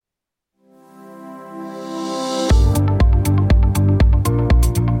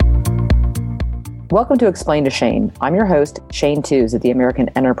Welcome to Explain to Shane. I'm your host, Shane Tews at the American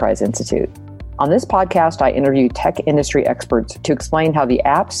Enterprise Institute. On this podcast, I interview tech industry experts to explain how the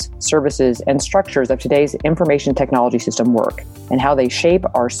apps, services, and structures of today's information technology system work and how they shape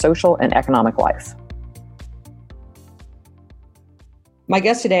our social and economic life. My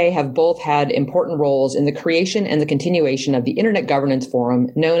guests today have both had important roles in the creation and the continuation of the Internet Governance Forum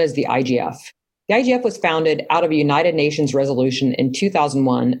known as the IGF. The IGF was founded out of a United Nations resolution in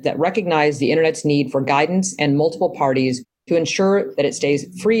 2001 that recognized the Internet's need for guidance and multiple parties to ensure that it stays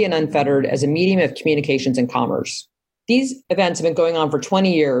free and unfettered as a medium of communications and commerce. These events have been going on for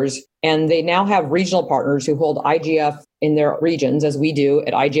 20 years, and they now have regional partners who hold IGF in their regions, as we do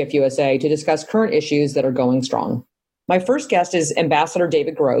at IGF USA, to discuss current issues that are going strong. My first guest is Ambassador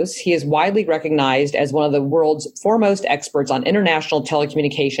David Gross. He is widely recognized as one of the world's foremost experts on international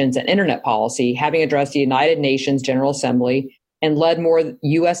telecommunications and internet policy, having addressed the United Nations General Assembly and led more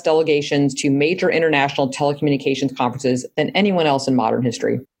U.S. delegations to major international telecommunications conferences than anyone else in modern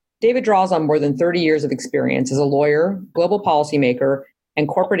history. David draws on more than 30 years of experience as a lawyer, global policymaker, and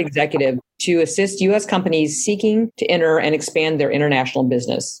corporate executive to assist U.S. companies seeking to enter and expand their international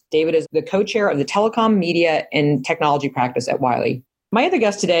business. David is the co-chair of the Telecom, Media, and Technology practice at Wiley. My other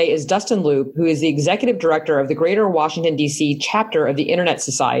guest today is Dustin Loop, who is the executive director of the Greater Washington, D.C. chapter of the Internet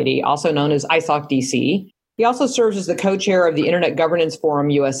Society, also known as ISOC DC. He also serves as the co-chair of the Internet Governance Forum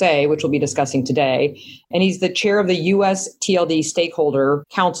USA, which we'll be discussing today, and he's the chair of the U.S. TLD Stakeholder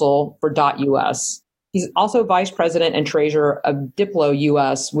Council for .US. He's also vice president and treasurer of Diplo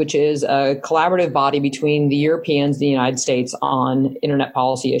US, which is a collaborative body between the Europeans and the United States on internet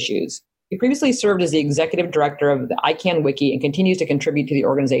policy issues. He previously served as the executive director of the ICANN Wiki and continues to contribute to the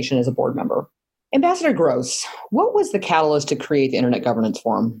organization as a board member. Ambassador Gross, what was the catalyst to create the Internet Governance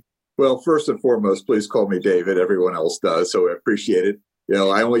Forum? Well, first and foremost, please call me David. Everyone else does, so I appreciate it.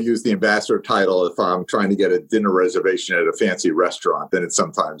 I only use the ambassador title if I'm trying to get a dinner reservation at a fancy restaurant, then it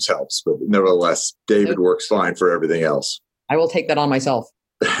sometimes helps. But nevertheless, David works fine for everything else. I will take that on myself.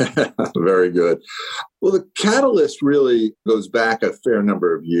 Very good. Well, the catalyst really goes back a fair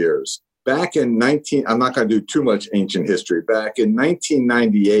number of years. Back in I'm not going to do too much ancient history. Back in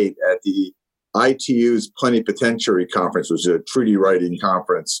 1998 at the ITU's Plenipotentiary Conference, which is a treaty writing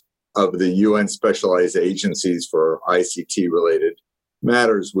conference of the UN specialized agencies for ICT-related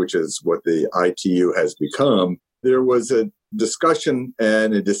matters, which is what the ITU has become, there was a discussion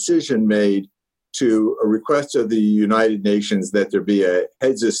and a decision made to a request of the United Nations that there be a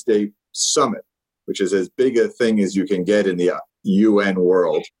heads of state summit, which is as big a thing as you can get in the UN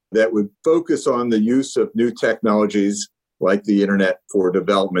world, that would focus on the use of new technologies like the internet for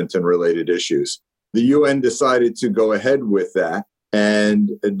development and related issues. The UN decided to go ahead with that and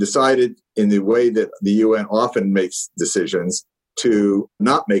decided in the way that the UN often makes decisions to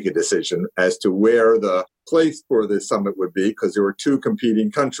not make a decision as to where the place for the summit would be, because there were two competing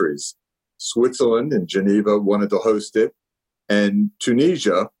countries. Switzerland and Geneva wanted to host it, and Tunis,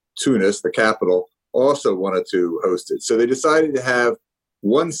 the capital, also wanted to host it. So they decided to have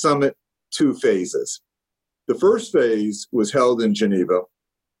one summit, two phases. The first phase was held in Geneva,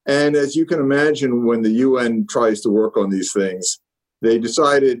 and as you can imagine, when the UN tries to work on these things, they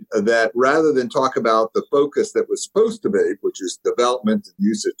decided that rather than talk about the focus that was supposed to be, which is development and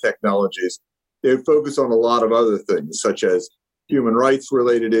use of technologies, they would focus on a lot of other things, such as human rights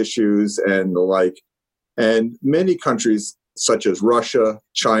related issues and the like. And many countries, such as Russia,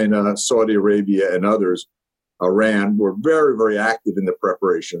 China, Saudi Arabia, and others, Iran, were very, very active in the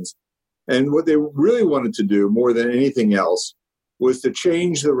preparations. And what they really wanted to do more than anything else was to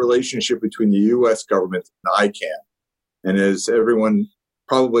change the relationship between the U.S. government and ICANN. And as everyone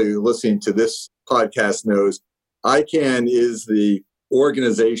probably listening to this podcast knows, ICANN is the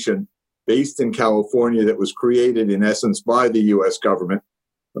organization based in California that was created in essence by the U.S. government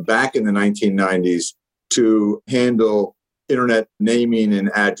back in the 1990s to handle internet naming and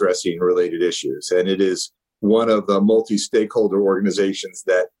addressing related issues. And it is one of the multi-stakeholder organizations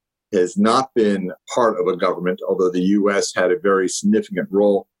that has not been part of a government, although the U.S. had a very significant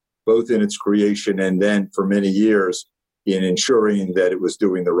role both in its creation and then for many years in ensuring that it was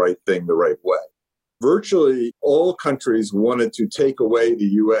doing the right thing the right way. Virtually all countries wanted to take away the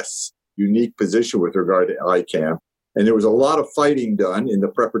U.S. unique position with regard to ICANN, and there was a lot of fighting done in the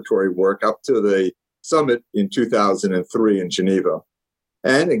preparatory work up to the summit in 2003 in Geneva.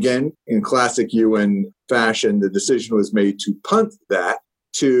 And again, in classic UN fashion, the decision was made to punt that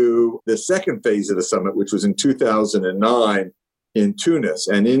to the second phase of the summit, which was in 2009 in Tunis.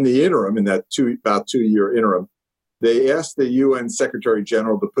 And in the interim, in that about 2-year interim, they asked the UN Secretary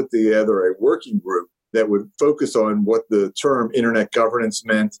General to put together a working group that would focus on what the term internet governance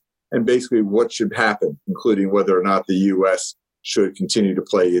meant and basically what should happen, including whether or not the U.S. should continue to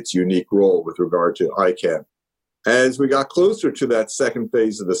play its unique role with regard to ICANN. As we got closer to that second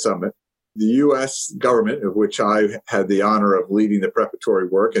phase of the summit, the U.S. government, of which I had the honor of leading the preparatory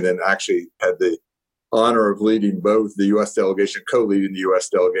work and then actually had the honor of leading both the U.S. delegation, co-leading the U.S.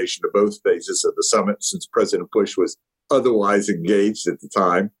 delegation to both phases of the summit since President Bush was otherwise engaged at the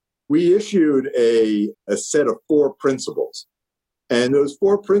time, we issued a set of 4 principles. And those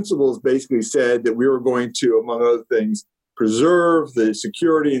 4 principles basically said that we were going to, among other things, preserve the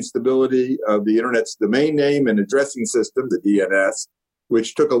security and stability of the Internet's domain name and addressing system, the DNS,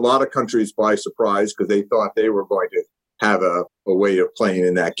 which took a lot of countries by surprise because they thought they were going to have a way of playing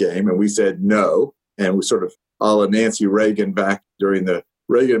in that game. And we said no. And we sort of, a la Nancy Reagan back during the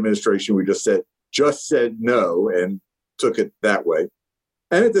Reagan administration, we just said no and took it that way.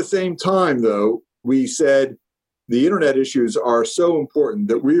 And at the same time, though, we said the Internet issues are so important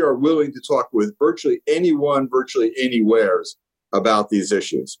that we are willing to talk with virtually anyone, virtually anywheres about these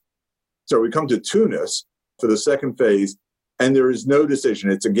issues. So we come to Tunis for the second phase, and there is no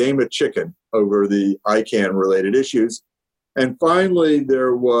decision. It's a game of chicken over the ICANN-related issues. And finally,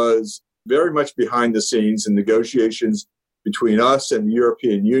 there was very much behind the scenes in negotiations between us and the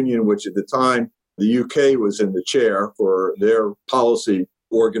European Union, which at the time, the UK was in the chair for their policy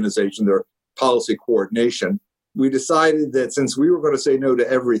organization, their policy coordination. We decided that since we were going to say no to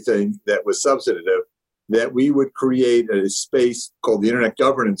everything that was substantive, that we would create a space called the Internet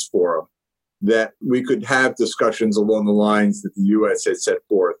Governance Forum, that we could have discussions along the lines that the U.S. had set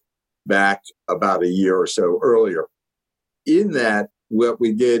forth back about a year or so earlier. In that, what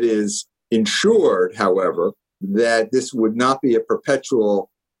we did is ensured, however, that this would not be a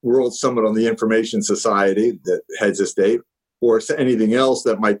perpetual World Summit on the Information Society, that heads of state, or anything else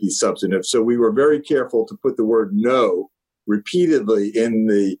that might be substantive. So we were very careful to put the word no repeatedly in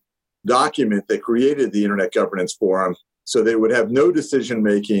the document that created the Internet Governance Forum, so they would have no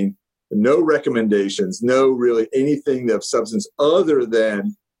decision-making, no recommendations, no really anything of substance other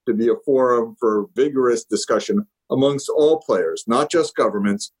than to be a forum for vigorous discussion amongst all players, not just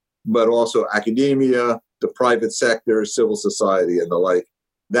governments, but also academia, the private sector, civil society, and the like.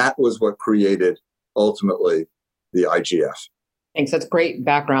 That was what created, ultimately, the IGF. Thanks. That's great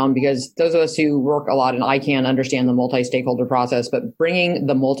background, because those of us who work a lot in ICANN understand the multi-stakeholder process, but bringing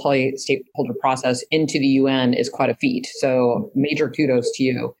the multi-stakeholder process into the UN is quite a feat. So major kudos to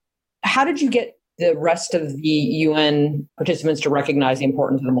you. How did you get the rest of the UN participants to recognize the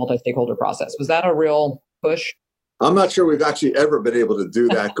importance of the multi-stakeholder process? Was that a real push? I'm not sure we've actually ever been able to do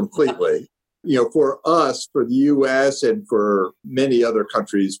that completely. For us, for the U.S. and for many other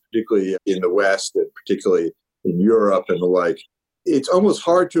countries, particularly in the West and particularly in Europe and the like, it's almost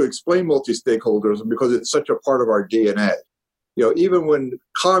hard to explain multi-stakeholders because it's such a part of our DNA. Even when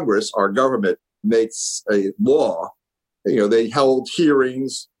Congress, our government, makes a law, they held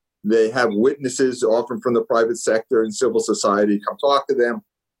hearings, they have witnesses, often from the private sector and civil society, come talk to them.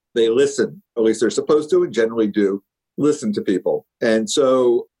 They listen, at least they're supposed to and generally do, listen to people. And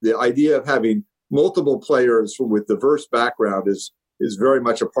so the idea of having multiple players with diverse background is very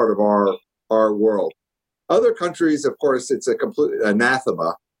much a part of our world. Other countries, of course, it's a complete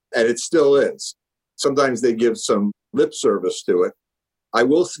anathema, and it still is. Sometimes they give some lip service to it. I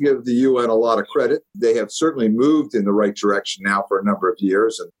will give the UN a lot of credit. They have certainly moved in the right direction now for a number of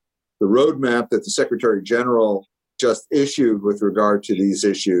years. And the roadmap that the Secretary General just issued with regard to these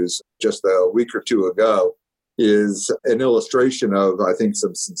issues just a week or two ago is an illustration of, I think,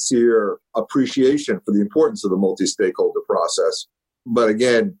 some sincere appreciation for the importance of the multi-stakeholder process. But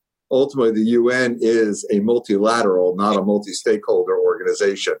again, ultimately, the UN is a multilateral, not a multi-stakeholder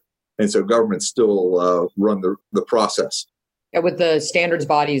organization. And so governments still run the process. Yeah, with the standards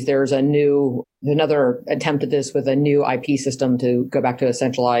bodies, there's another attempt at this with a new IP system to go back to a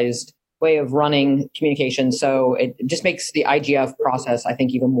centralized way of running communication. So it just makes the IGF process, I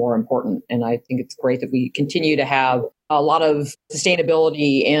think, even more important. And I think it's great that we continue to have a lot of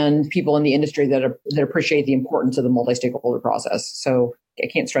sustainability and people in the industry that appreciate the importance of the multi-stakeholder process. So I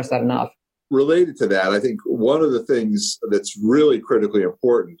can't stress that enough. Related to that, I think one of the things that's really critically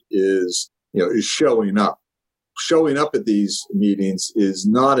important is showing up. Showing up at these meetings is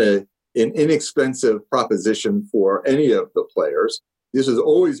not an inexpensive proposition for any of the players. This has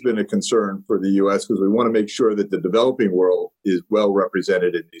always been a concern for the U.S. because we want to make sure that the developing world is well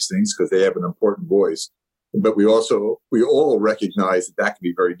represented in these things because they have an important voice. But we all recognize that can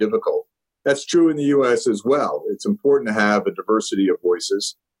be very difficult. That's true in the U.S. as well. It's important to have a diversity of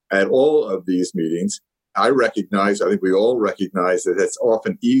voices at all of these meetings. I think we all recognize that it's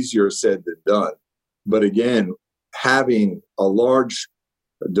often easier said than done. But again, having a large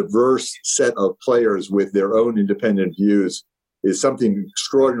diverse set of players with their own independent views is something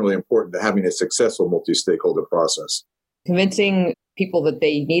extraordinarily important to having a successful multi-stakeholder process. Convincing people that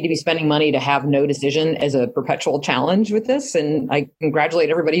they need to be spending money to have no decision is a perpetual challenge with this. And I congratulate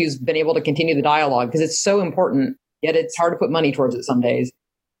everybody who's been able to continue the dialogue because it's so important, yet it's hard to put money towards it some days.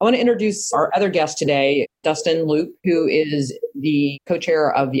 I want to introduce our other guest today, Dustin Loop, who is the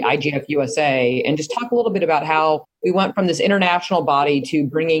co-chair of the IGF USA, and just talk a little bit about how we went from this international body to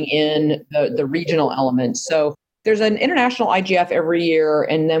bringing in the regional elements. So there's an international IGF every year,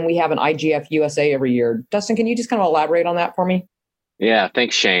 and then we have an IGF USA every year. Dustin, can you just kind of elaborate on that for me? Yeah,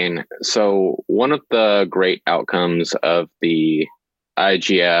 thanks, Shane. So one of the great outcomes of the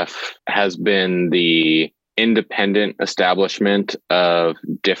IGF has been the independent establishment of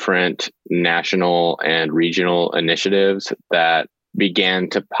different national and regional initiatives that began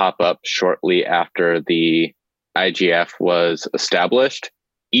to pop up shortly after the IGF was established.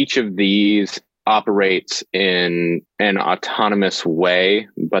 Each of these operates in an autonomous way,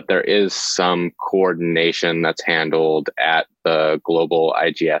 but there is some coordination that's handled at the global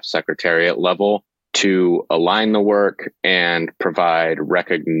IGF secretariat level to align the work and provide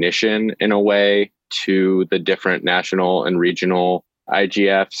recognition in a way to the different national and regional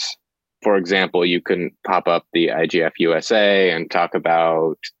IGFs. For example, you can pop up the IGF USA and talk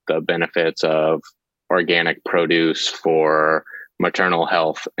about the benefits of organic produce for maternal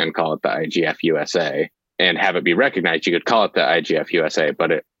health and call it the IGF USA and have it be recognized. You could call it the IGF USA,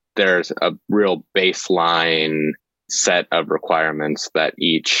 but there's a real baseline set of requirements that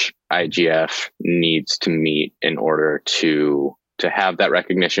each IGF needs to meet in order to have that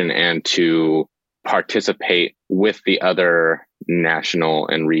recognition and to participate with the other national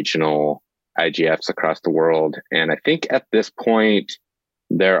and regional IGFs across the world. And I think at this point,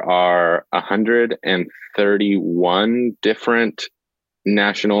 there are 131 different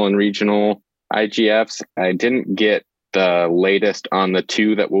national and regional IGFs. I didn't get the latest on the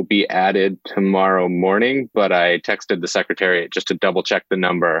 2 that will be added tomorrow morning, but I texted the secretariat just to double check the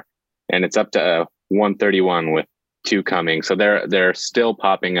number, and it's up to 131 with 2 coming. So they're still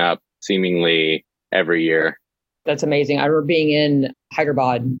popping up seemingly every year. That's amazing. I remember being in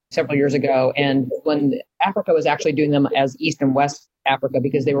Hyderabad several years ago, and when Africa was actually doing them as East and West Africa,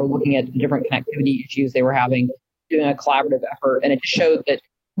 because they were looking at the different connectivity issues they were having, doing a collaborative effort. And it showed that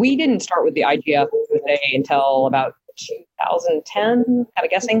we didn't start with the IGF until about 2010, kind of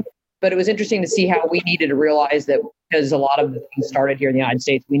guessing. But it was interesting to see how we needed to realize that because a lot of the things started here in the United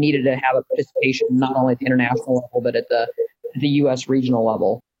States, we needed to have a participation not only at the international level, but at the U.S. regional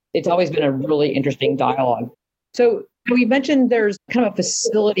level. It's always been a really interesting dialogue. So we mentioned there's kind of a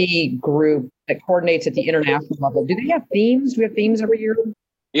facility group that coordinates at the international level. Do they have themes? Do we have themes every year?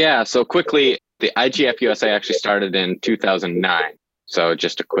 Yeah. So quickly, the IGF USA actually started in 2009. So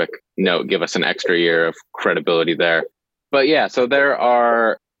just a quick note, give us an extra year of credibility there. But yeah, so there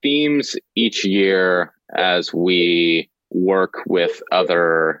are themes each year as we work with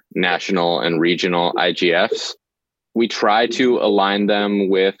other national and regional IGFs. We try to align them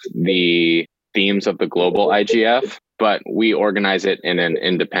with the themes of the global IGF, but we organize it in an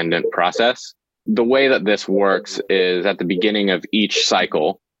independent process. The way that this works is at the beginning of each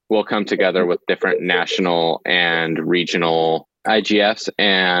cycle, we'll come together with different national and regional IGFs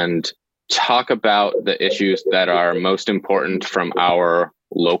and talk about the issues that are most important from our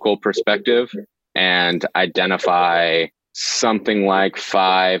local perspective and identify something like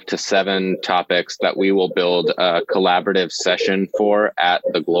 5 to 7 topics that we will build a collaborative session for at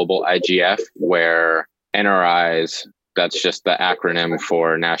the global IGF, where NRIs, that's just the acronym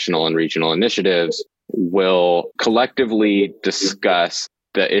for national and regional initiatives, will collectively discuss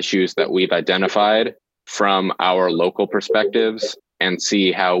the issues that we've identified from our local perspectives and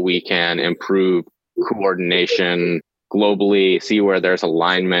see how we can improve coordination globally, see where there's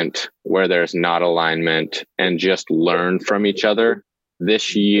alignment, where there's not alignment, and just learn from each other.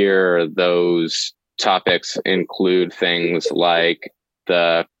 This year, those topics include things like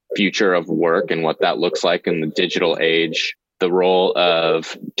the future of work and what that looks like in the digital age, the role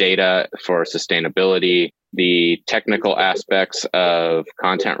of data for sustainability, the technical aspects of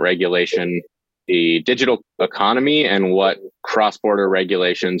content regulation, the digital economy and what cross-border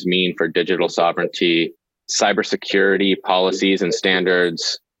regulations mean for digital sovereignty, cybersecurity policies and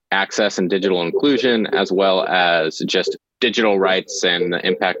standards, access and digital inclusion, as well as just digital rights and the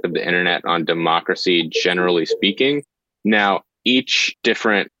impact of the internet on democracy, generally speaking. Now, each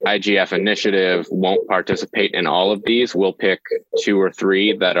different IGF initiative won't participate in all of these. We'll pick 2 or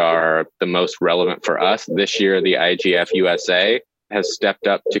 3 that are the most relevant for us. This year, the IGF USA has stepped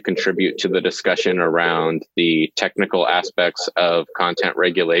up to contribute to the discussion around the technical aspects of content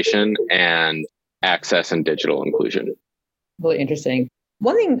regulation and access and digital inclusion. Really interesting.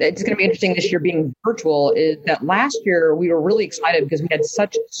 One thing that's going to be interesting this year being virtual is that last year we were really excited because we had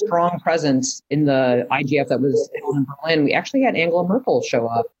such strong presence in the IGF that was held in Berlin. We actually had Angela Merkel show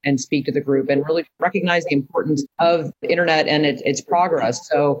up and speak to the group and really recognize the importance of the internet and its progress.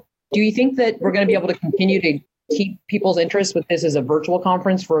 So do you think that we're going to be able to continue to keep people's interest with this as a virtual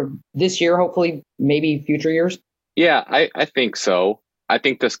conference for this year, hopefully, maybe future years? Yeah, I think so. I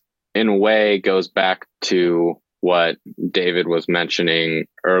think this in a way goes back to what David was mentioning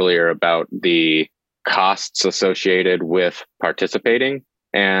earlier about the costs associated with participating.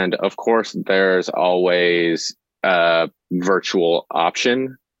 And of course, there's always a virtual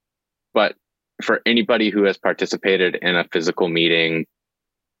option. But for anybody who has participated in a physical meeting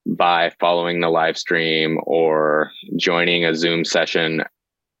by following the live stream or joining a Zoom session,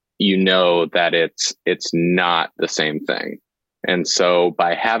 you know that it's not the same thing. And so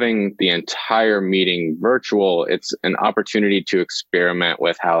by having the entire meeting virtual, it's an opportunity to experiment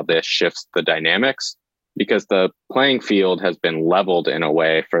with how this shifts the dynamics, because the playing field has been leveled in a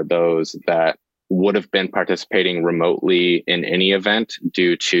way for those that would have been participating remotely in any event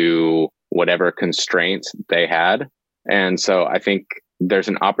due to whatever constraints they had. And so I think there's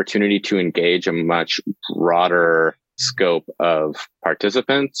an opportunity to engage a much broader scope of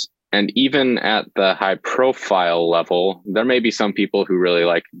participants. And even at the high profile level, there may be some people who really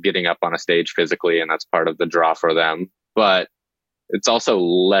like getting up on a stage physically, and that's part of the draw for them. But it's also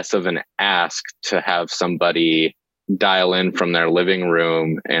less of an ask to have somebody dial in from their living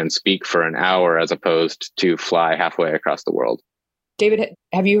room and speak for an hour as opposed to fly halfway across the world. David,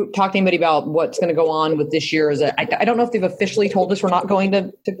 have you talked to anybody about what's going to go on with this year? I don't know if they've officially told us we're not going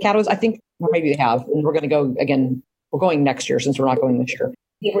to Katowice. I think, or maybe they have, and we're going to go again. We're going next year since we're not going this year.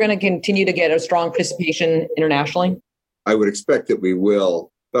 We're going to continue to get a strong participation internationally? I would expect that we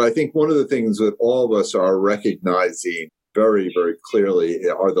will. But I think one of the things that all of us are recognizing very, very clearly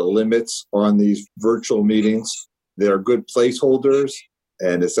are the limits on these virtual meetings. They're good placeholders.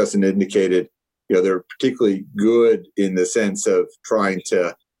 And as Sesson indicated, they're particularly good in the sense of trying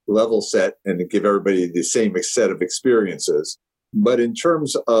to level set and give everybody the same set of experiences. But in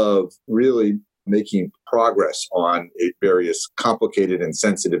terms of really making progress on various complicated and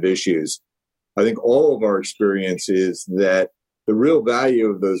sensitive issues, I think all of our experience is that the real value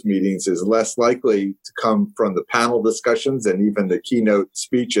of those meetings is less likely to come from the panel discussions and even the keynote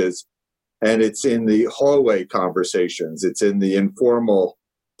speeches. And it's in the hallway conversations. It's in the informal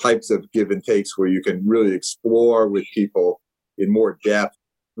types of give and takes where you can really explore with people in more depth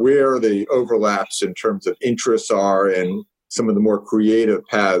where the overlaps in terms of interests are and some of the more creative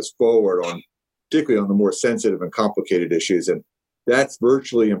paths forward particularly on the more sensitive and complicated issues. And that's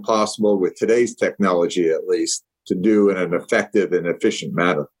virtually impossible with today's technology, at least, to do in an effective and efficient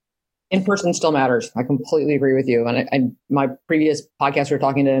manner. In person still matters. I completely agree with you. And my previous podcast, we were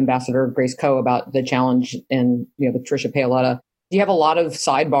talking to Ambassador Grace Coe about the challenge and, with Tricia Paoletta. You have a lot of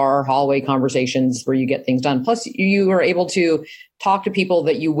sidebar hallway conversations where you get things done. Plus, you are able to talk to people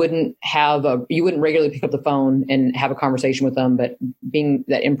that you wouldn't regularly pick up the phone and have a conversation with them. But being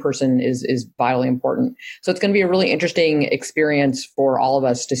that in person is vitally important. So it's going to be a really interesting experience for all of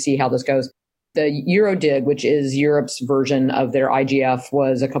us to see how this goes. The Eurodig, which is Europe's version of their IGF,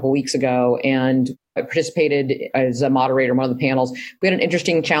 was a couple weeks ago, and I participated as a moderator in one of the panels. We had an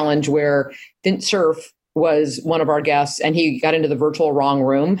interesting challenge where Vint Cerf was one of our guests, and he got into the virtual wrong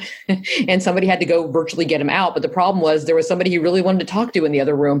room and somebody had to go virtually get him out. But the problem was there was somebody he really wanted to talk to in the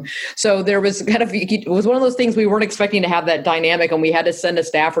other room. So there was it was one of those things we weren't expecting to have that dynamic, and we had to send a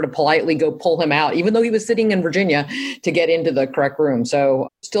staffer to politely go pull him out, even though he was sitting in Virginia, to get into the correct room. So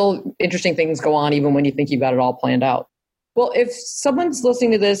still interesting things go on even when you think you've got it all planned out. Well, if someone's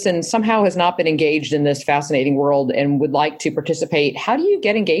listening to this and somehow has not been engaged in this fascinating world and would like to participate, how do you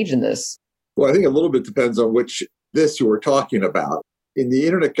get engaged in this? Well, I think a little bit depends on which this you were talking about. In the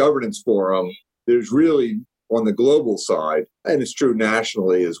Internet Governance Forum, there's really, on the global side, and it's true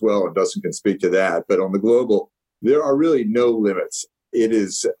nationally as well, and Dustin can speak to that, but on the global, there are really no limits. It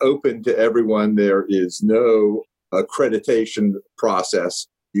is open to everyone. There is no accreditation process.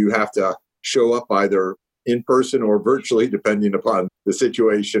 You have to show up either in person or virtually, depending upon the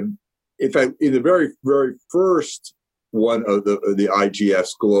situation. In fact, in the very, very first one of the IGFs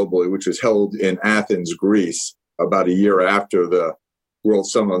globally, which was held in Athens, Greece, about a year after the World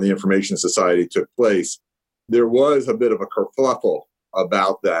Summit on the Information Society took place, there was a bit of a kerfluffle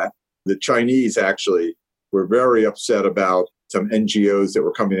about that. The Chinese actually were very upset about some NGOs that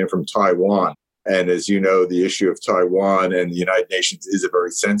were coming in from Taiwan And as you know, the issue of Taiwan and the United Nations is a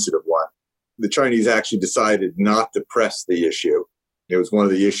very sensitive one. The Chinese actually decided not to press the issue. It was one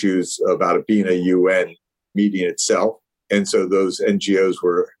of the issues about it being a UN meeting itself. And so those NGOs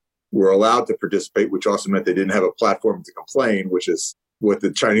were allowed to participate, which also meant they didn't have a platform to complain, which is what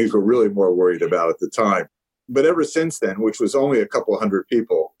the Chinese were really more worried about at the time. But ever since then, which was only a couple of hundred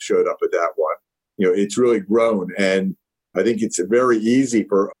people showed up at that one, it's really grown. And I think it's very easy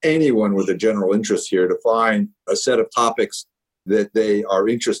for anyone with a general interest here to find a set of topics that they are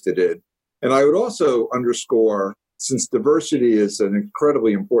interested in. And I would also underscore, since diversity is an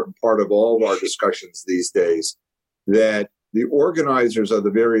incredibly important part of all of our discussions these days, that the organizers of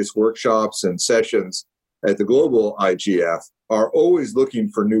the various workshops and sessions at the global IGF are always looking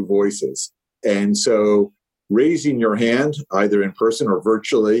for new voices. And so raising your hand, either in person or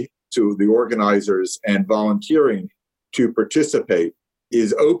virtually, to the organizers and volunteering to participate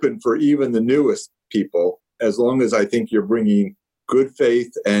is open for even the newest people, as long as I think you're bringing good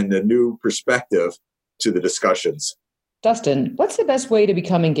faith and a new perspective to the discussions. Dustin, what's the best way to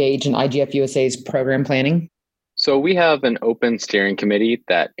become engaged in IGF USA's program planning? So we have an open steering committee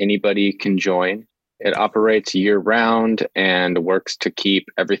that anybody can join. It operates year round and works to keep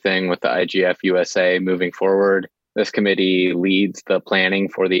everything with the IGF USA moving forward. This committee leads the planning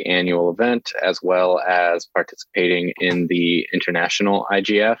for the annual event, as well as participating in the international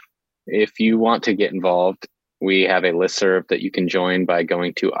IGF. If you want to get involved, we have a listserv that you can join by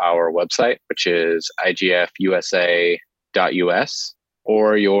going to our website, which is igfusa.us.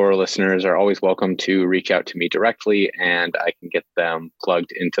 Or your listeners are always welcome to reach out to me directly, and I can get them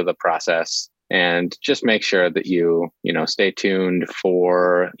plugged into the process. And just make sure that you stay tuned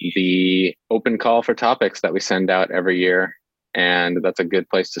for the open call for topics that we send out every year. And that's a good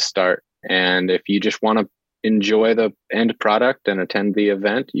place to start. And if you just want to enjoy the end product and attend the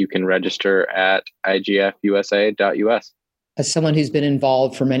event, you can register at igfusa.us. As someone who's been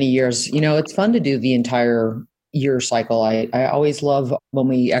involved for many years, it's fun to do the entire year cycle. I always love when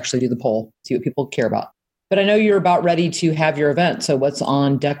we actually do the poll, see what people care about. But I know you're about ready to have your event. So what's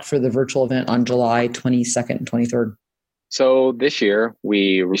on deck for the virtual event on July 22nd and 23rd? So this year,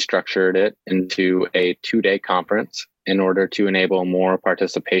 we restructured it into a 2-day conference in order to enable more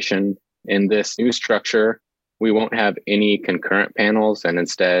participation. In this new structure, we won't have any concurrent panels, and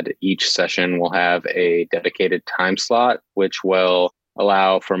instead each session will have a dedicated time slot, which will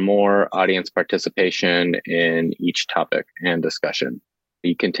allow for more audience participation in each topic and discussion.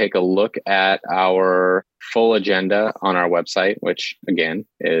 You can take a look at our full agenda on our website, which again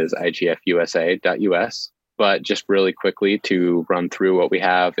is igfusa.us. But just really quickly to run through what we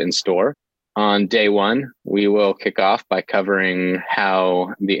have in store. On day one, we will kick off by covering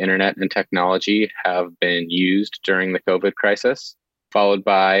how the internet and technology have been used during the COVID crisis, followed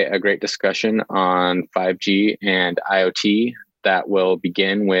by a great discussion on 5G and IoT that will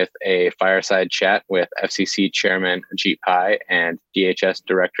begin with a fireside chat with FCC Chairman Ajit Pai and DHS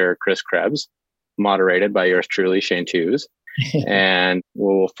Director Chris Krebs, moderated by yours truly, Shane Tews. And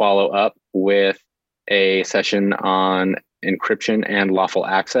we'll follow up with a session on encryption and lawful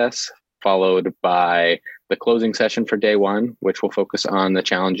access, followed by the closing session for day one, which will focus on the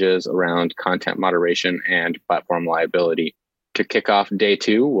challenges around content moderation and platform liability. To kick off day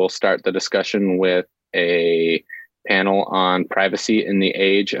two, we'll start the discussion with a panel on privacy in the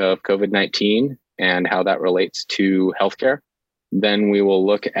age of COVID-19 and how that relates to healthcare. Then we will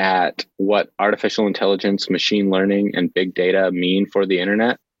look at what artificial intelligence, machine learning, and big data mean for the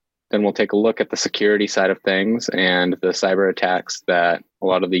internet. Then we'll take a look at the security side of things and the cyber attacks that a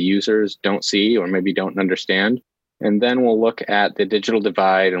lot of the users don't see or maybe don't understand. And then we'll look at the digital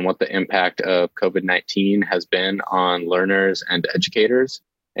divide and what the impact of COVID-19 has been on learners and educators.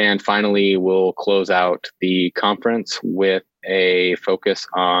 And finally, we'll close out the conference with a focus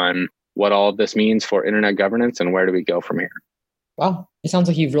on what all of this means for internet governance and where do we go from here. Wow. It sounds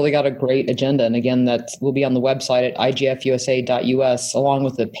like you've really got a great agenda. And again, that will be on the website at igfusa.us, along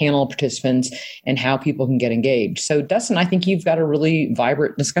with the panel participants and how people can get engaged. So Dustin, I think you've got a really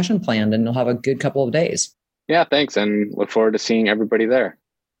vibrant discussion planned and you'll have a good couple of days. Yeah, thanks. And look forward to seeing everybody there.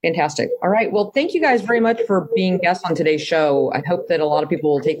 Fantastic. All right. Well, thank you guys very much for being guests on today's show. I hope that a lot of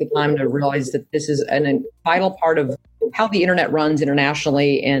people will take the time to realize that this is a vital part of how the internet runs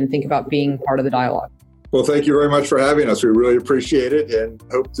internationally and think about being part of the dialogue. Well, thank you very much for having us. We really appreciate it and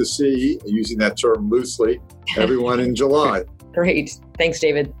hope to see, using that term loosely, everyone in July. Great. Thanks,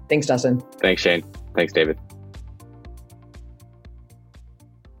 David. Thanks, Dustin. Thanks, Shane. Thanks, David.